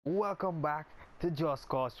Welcome back to Just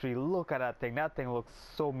Cause 3. Look at that thing. That thing looks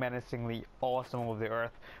so menacingly awesome over the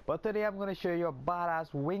earth. But today I'm going to show you a badass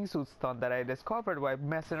wingsuit stunt that I discovered while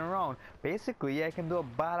messing around. Basically, I can do a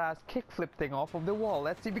badass kickflip thing off of the wall.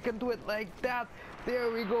 Let's see if we can do it like that.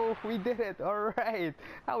 There we go. We did it. Alright.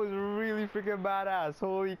 That was really freaking badass.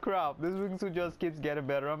 Holy crap. This wingsuit just keeps getting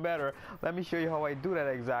better and better. Let me show you how I do that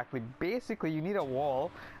exactly. Basically, you need a wall.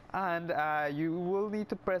 And you will need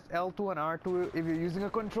to press L2 and R2 if you're using a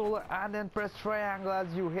controller, and then press triangle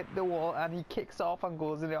as you hit the wall, and he kicks off and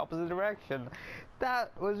goes in the opposite direction.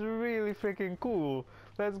 That was really freaking cool.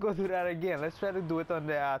 Let's go do that again. Let's try to do it on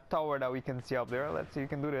the tower that we can see up there. Let's see if you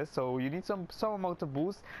can do this. So you need some amount of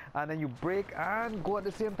boost, and then you brake and go at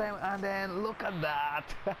the same time, and then look at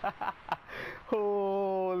that.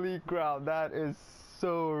 Holy crap, that is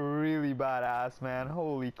so really badass, man.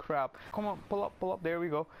 Holy crap. Come on, pull up, there we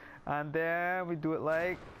go. And then we do it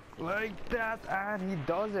like that, and he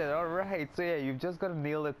does it. Alright, so yeah, you've just got to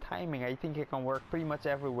nail the timing. I think it can work pretty much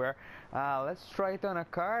everywhere. Let's try it on a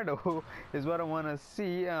car though, is what I want to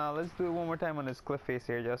see. Let's do it one more time on this cliff face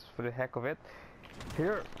here, just for the heck of it.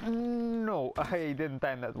 Here, no, I didn't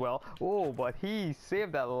time that well. Oh, but he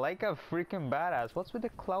saved that like a freaking badass. What's with the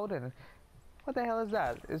cloud in it? What the hell is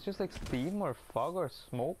that? It's just like steam or fog or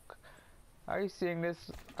smoke. Are you seeing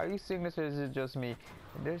this? Are you seeing this, or is it just me?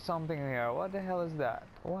 There's something here. What the hell is that?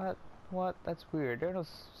 What? That's weird. There are no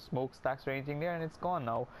smokestacks or anything there, and it's gone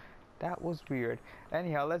now. That was weird.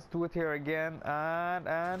 Anyhow, let's do it here again,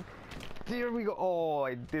 and here we go. Oh,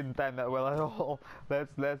 I didn't time that well at all.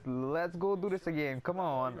 Let's go do this again. Come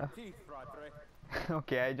on.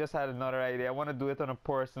 Okay, I just had another idea. I want to do it on a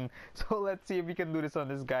person, so let's see if we can do this on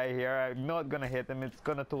this guy here. I'm not gonna hit him, it's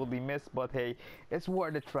gonna totally miss, but hey, it's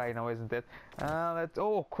worth a try now, isn't it?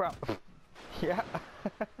 Oh crap. Yeah.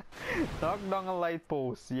 Knock down a light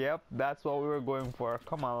post. Yep, that's what we were going for.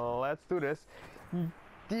 Come on, let's do this.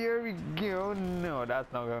 There we go. No,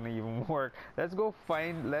 that's not gonna even work. Let's go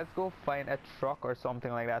find a truck or something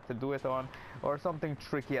like that to do it on, or something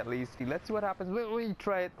tricky at least. Let's see what happens when we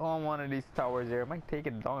try it on one of these towers here. I might take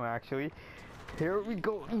it down actually. Here we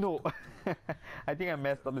go. No. I think I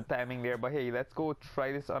messed up the timing there, but hey, let's go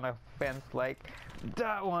try this on a fence like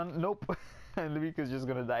that one. Nope. And Rico's just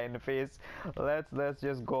gonna die in the face. Let's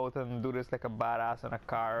just go out and do this like a badass on a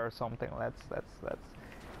car or something. Let's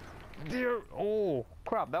Dear, oh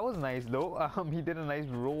crap, that was nice though. He did a nice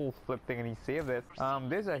roll flip thing and he saved it.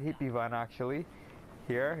 There's a hippie van actually.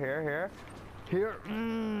 Here.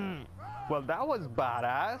 Well, that was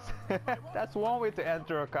badass. That's one way to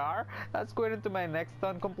enter a car. That's going into my next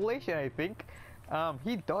stunt compilation, I think.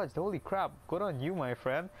 He dodged. Holy crap! Good on you, my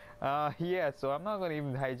friend. Yeah. So I'm not gonna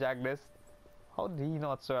even hijack this. How did he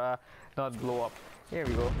not blow up? Here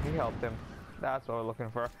we go. We helped him. That's what we're looking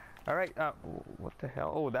for. Alright, what the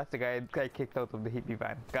hell? Oh, that's the guy kicked out of the hippie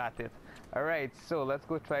van. Got it. Alright, so let's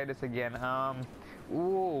go try this again.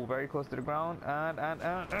 Oh, very close to the ground. And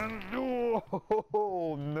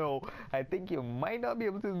oh, no. I think you might not be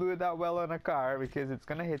able to do it that well on a car because it's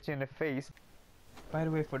gonna hit you in the face. By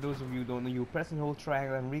the way, for those of you who don't know, you press and hold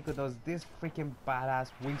triangle and Rico does this freaking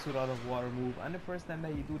badass wingsuit out of water move, and the first time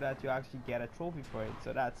that you do that you actually get a trophy for it,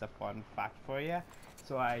 so that's a fun fact for you.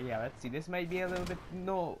 So yeah, let's see, this might be a little bit,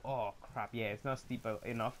 no, oh crap, yeah, it's not steep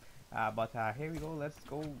enough, but here we go. Let's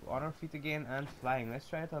go on our feet again and flying. Let's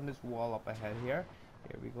try it on this wall up ahead here.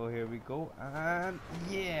 Here we go, and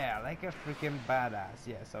yeah, like a freaking badass.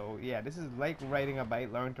 Yeah, so yeah, this is like riding a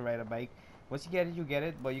bike, learn to ride a bike. Once you get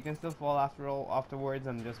it, but you can still fall afterwards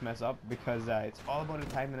and just mess up because it's all about the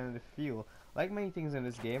timing and the feel. Like many things in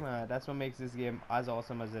this game, that's what makes this game as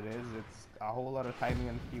awesome as it is. It's a whole lot of timing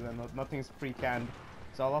and feel, and nothing's pre-canned.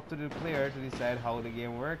 It's all up to the player to decide how the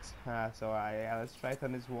game works. So yeah, let's try it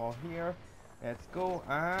on this wall here. Let's go,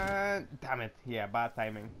 and damn it, yeah, bad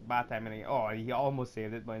timing. Oh, he almost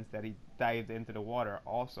saved it, but instead he dived into the water.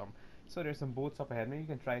 Awesome. So there's some boats up ahead. Maybe you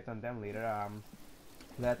can try it on them later.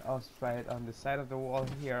 Let us try it on the side of the wall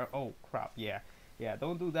here. Oh crap, yeah,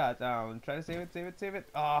 don't do that. Try to save it.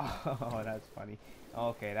 Oh, that's funny.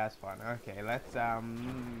 Okay, that's fun. Okay, let's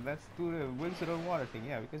do the wingsuit on water thing.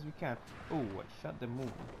 Yeah, because we can. Oh, I shot the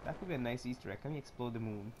moon. That could be a nice Easter egg. Can we explode the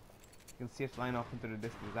moon? You can see it flying off into the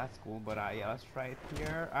distance. That's cool. But yeah, let's try it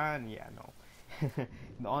here. And yeah, no.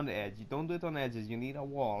 On the edge. You don't do it on edges. You need a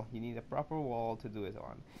wall. You need a proper wall to do it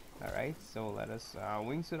on. Alright, so let us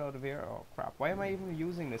wingsuit out of here. Oh crap, why am I even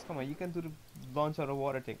using this? Come on, you can do the launch out of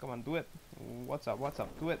water thing. Come on, do it. What's up?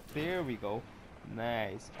 Do it. There we go.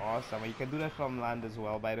 Nice, awesome. You can do that from land as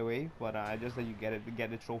well, by the way, but just that you get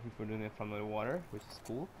the trophy for doing it from the water, which is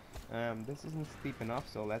cool. This isn't steep enough,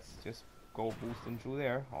 so let's just go boosting through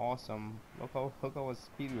there. Awesome. Look how much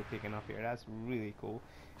speed we're picking up here. That's really cool.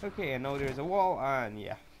 Okay, and now there's a wall, and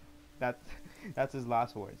yeah, that's that's his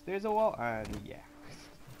last words. There's a wall, and yeah.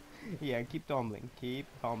 Yeah, keep tumbling, keep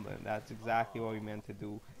tumbling. That's exactly what we meant to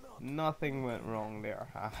do. Nothing went wrong there.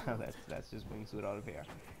 Let's just wingsuit out of here.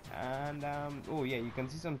 And oh yeah, you can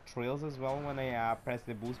see some trails as well when I press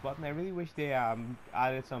the boost button. I really wish they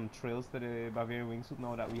added some trails to the Bavarium Wingsuit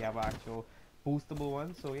now that we have actual boostable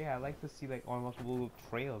ones. So yeah, I like to see like unlockable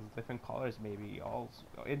trails, different colors, maybe all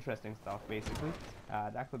interesting stuff basically.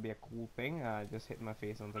 That could be a cool thing. Just hit my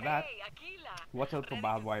face onto that. Watch out for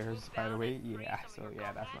barbed wires, by the way. Yeah, so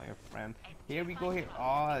yeah, that's not your friend. Here we go here.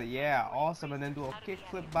 Oh yeah, awesome. And then do a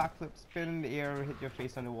kickflip, backflip, spin in the air, hit your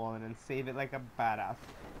face on the wall, and then save it like a badass.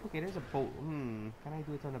 Okay, there's a boat. Can I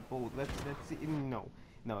do it on a boat? Let's see. No,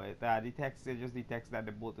 no. It just detects that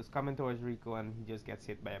the boat is coming towards Rico, and he just gets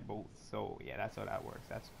hit by a boat. So yeah, that's how that works.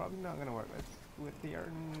 That's probably not gonna work. Let's do it here.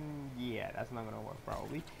 Yeah, that's not gonna work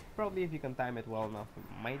probably. Probably if you can time it well enough, you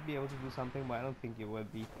might be able to do something, but I don't think it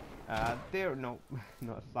would be. There, no,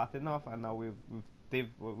 not flat enough, and now we've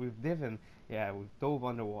divin. Yeah, we've dove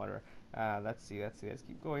underwater. Let's see, let's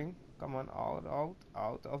keep going. Come on, out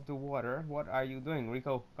of the water. What are you doing,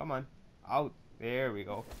 Rico? Come on, out. There we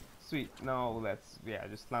go. Sweet. Now let's, yeah,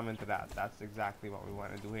 just slam into that. That's exactly what we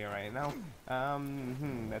want to do here right now.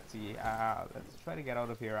 Let's see. Let's try to get out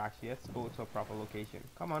of here. Actually, let's go to a proper location.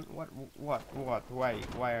 Come on. What?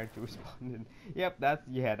 Why aren't you responding? Yep.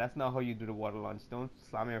 That's not how you do the water launch. Don't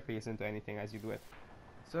slam your face into anything as you do it.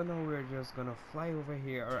 So now we're just gonna fly over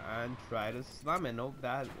here and try to slam it. Nope,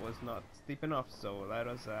 that was not steep enough. So let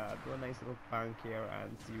us do a nice little bank here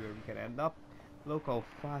and see where we can end up. Look how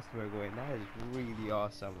fast we're going. That is really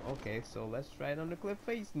awesome. Okay, so let's try it on the cliff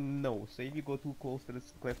face. No. So if you go too close to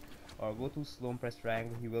this cliff or go too slow and press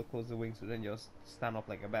triangle, he will close the wingsuit and just stand up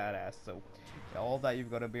like a badass. So all that you've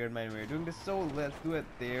got to bear in mind when you're doing this. So let's do it.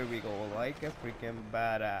 There we go. Like a freaking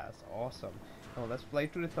badass. Awesome. Now let's fly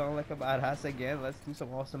through the tunnel like a badass again. Let's do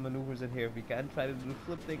some awesome maneuvers in here if we can. Try to do the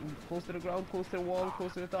flip thing close to the ground, close to the wall,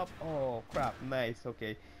 close to the top. Oh crap, nice.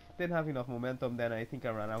 Okay, didn't have enough momentum then. I think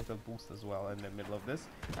I ran out of boost as well in the middle of this.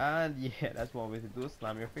 And yeah, that's one way to do it.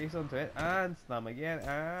 Slam your face onto it and slam again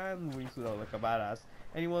and wingsuit out like a badass.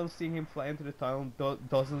 Anyone seeing him fly into the tunnel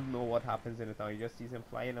doesn't know what happens in the tunnel. He just sees him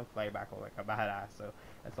fly in and fly back out like a badass. So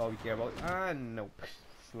that's all we care about. And nope,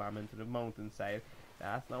 slam into the mountainside.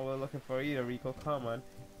 That's not what we're looking for either, Rico. Come on.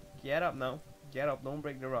 Get up now. Get up. Don't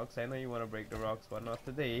break the rocks. I know you want to break the rocks, but not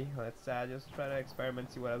today. Let's just try to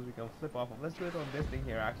experiment, see what else we can flip off of. Let's do it on this thing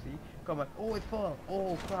here, actually. Come on. Oh, it falls.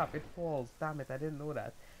 Oh, crap. It falls. Damn it. I didn't know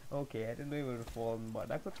that. Okay, I didn't know it would fall, but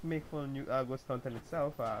that could make for a new good stunt in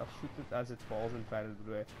itself. Shoot it as it falls and try to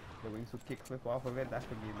do the wingsuit kickflip off of it. That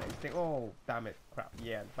could be a nice thing. Oh, damn it. Crap.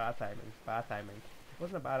 Yeah, bad timing. Bad timing. It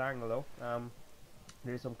wasn't a bad angle, though.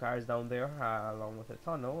 There's some cars down there along with the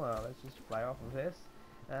tunnel. Let's just fly off of this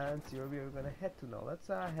and see where we're gonna head to now. Let's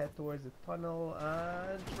head towards the tunnel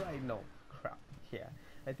and try. No, crap. Yeah,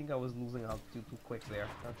 I think I was losing altitude too quick there.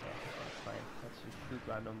 That's fine. Let's just shoot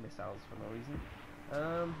random missiles for no reason.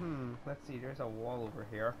 Let's see. There's a wall over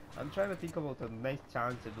here. I'm trying to think about a nice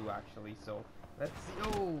challenge to do actually. So let's see.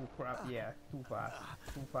 Oh crap! Yeah, too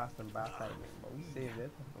fast and bad timing. But we saved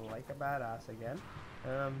it like a badass again.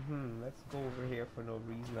 Let's go over here for no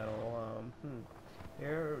reason at all.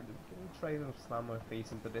 Here, can we try to slam my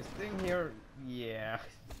face into this thing here? Yeah,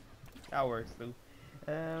 that works too.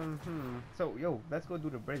 So yo, let's go do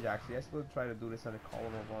the bridge actually. Let's go try to do this on a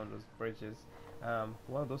column of one of those bridges.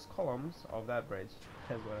 One of those columns of that bridge.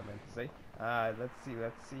 That's what I meant to say.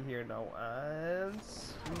 Let's see here now, and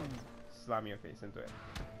slam your face into it.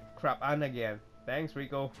 Crap, and again. Thanks,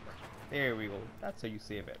 Rico. There we go. That's how you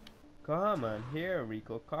save it. Come on here,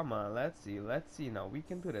 Rico. Come on. Let's see now. We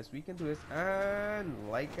can do this. And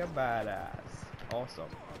like a badass. Awesome.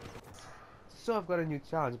 So I've got a new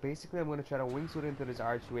challenge. Basically, I'm going to try to wingsuit into this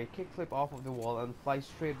archway, kickflip off of the wall, and fly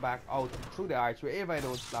straight back out through the archway if I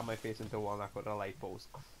don't slam my face into the wall and knock out a light post.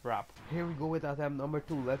 Crap. Here we go with attempt number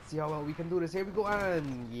 2. Let's see how well we can do this. Here we go.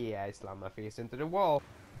 And yeah, I slammed my face into the wall.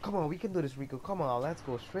 Come on, we can do this, Rico. Come on, let's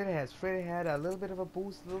go straight ahead. A little bit of a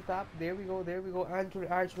boost, little tap. There we go. And through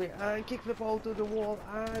the archway, and kickflip out to the wall,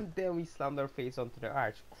 and then we slammed our face onto the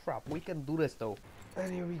arch. Crap, we can do this though.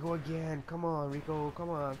 And here we go again. Come on, Rico. Come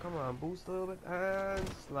on. Boost a little bit, and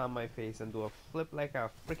slam my face and do a flip like a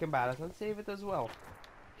freaking badass and save it as well.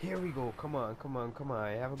 Here we go. Come on.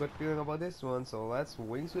 I have a good feeling about this one. So let's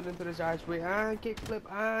wingsuit into this archway and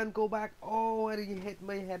kickflip and go back. Oh, and he hit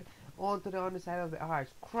my head onto the underside of the arch.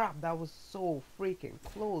 Crap, that was so freaking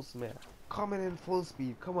close, man. coming in full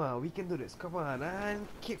speed. Come on, we can do this. Come on, and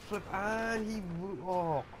kickflip, and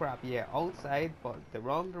oh crap, yeah, outside, but the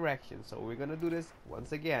wrong direction. So we're gonna do this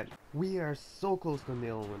once again. We are so close to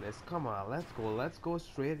nailing this. Come on, let's go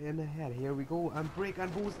straight in the head. Here we go, and brake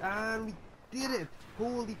and boost, and we did it.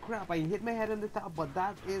 Holy crap, I hit my head on the top, but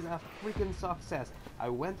that is a freaking success. I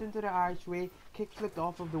went into the archway, kickflipped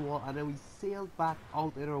off of the wall, and then we sailed back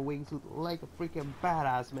out in our wingsuit like a freaking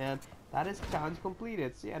badass, man. That is challenge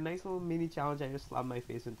completed. So yeah, nice little mini challenge. I just slammed my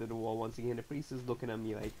face into the wall once again. The priest is looking at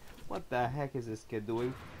me like, what the heck is this kid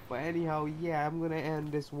doing? But anyhow, yeah, I'm gonna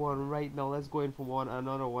end this one right now. Let's go in for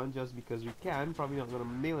another one just because we can. Probably not gonna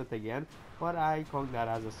nail it again, but I count that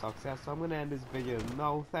as a success. So I'm gonna end this video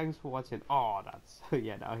now. Thanks for watching. Oh, that's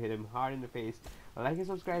yeah, now hit him hard in the face. Like and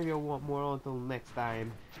subscribe if you want more. Until next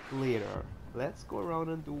time, later. Let's go around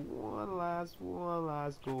and do one last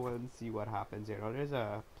go and see what happens here. Now there's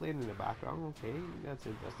a plane in the background. Okay, that's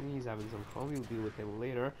interesting. He's having some fun. We'll deal with him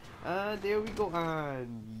later. And there we go.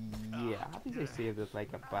 And yeah, I think I saved it like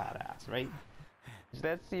a badass, right?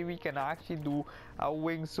 Let's see if we can actually do a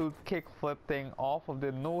wingsuit kickflip thing off of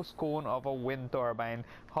the nose cone of a wind turbine.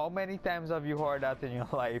 How many times have you heard that in your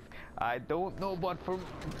life? I don't know, but from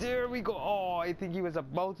there we go. Oh, I think he was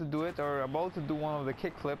about to do it, or about to do one of the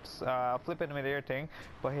kickflips, flipping midair thing.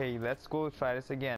 But hey, let's go try this again.